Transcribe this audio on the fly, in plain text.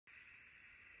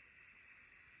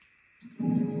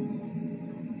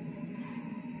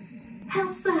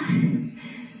Elsa!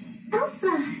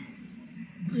 Elsa!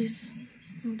 Please.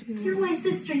 You're my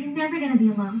sister. You're never gonna be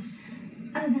alone.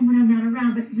 Other than when I'm not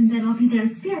around, but then I'll be there in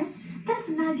spirit. That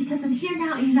doesn't matter because I'm here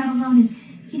now and you're not alone, and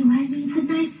you know what I mean? It's a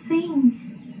nice thing.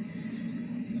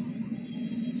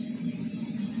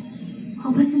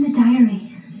 What was in the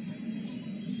diary?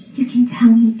 You can tell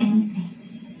me anything.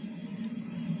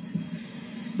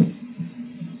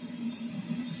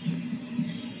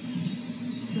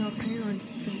 So our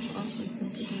parents been offered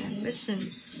something in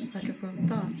admission, like a firm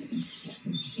thought.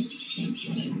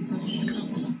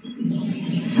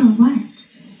 For what?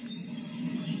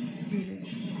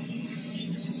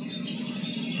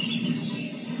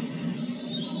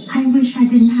 I wish I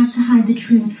didn't have to hide the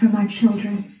truth from our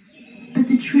children, but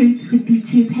the truth would be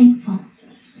too painful.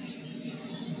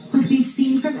 What we've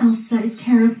seen from Elsa is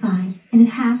terrifying, and it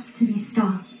has to be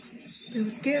stopped. They were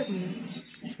scared of me.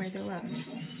 That's why they left.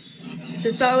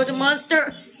 They thought I was a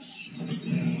monster.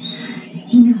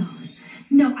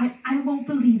 No, I won't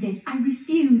believe it. I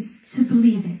refuse to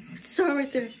believe it. It's all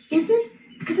right there. Is it?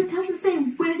 Because it doesn't say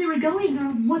where they were going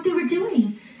or what they were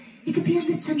doing. It could be a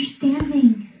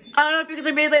misunderstanding. I don't know, because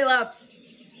I made they left.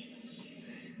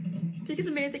 Because I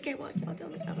made they came like y'all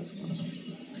down the cabin.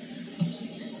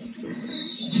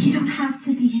 You don't have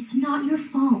to be. It's not your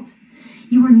fault.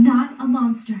 You are not a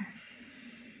monster.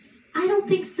 I don't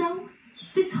think so.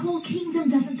 This whole kingdom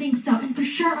doesn't think so. And for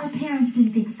sure our parents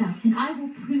didn't think so. And I will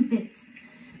prove it.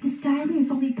 This diary is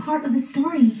only part of the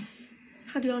story.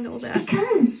 How do y'all know that?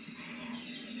 Because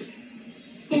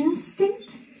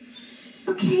instinct?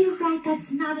 Okay, you're right,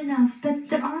 that's not enough. But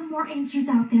there are more answers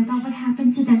out there about what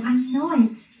happened to them. I know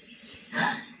it.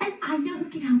 And I know who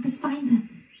can help us find them.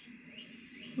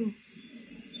 Who?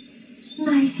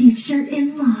 My future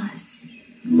in-laws.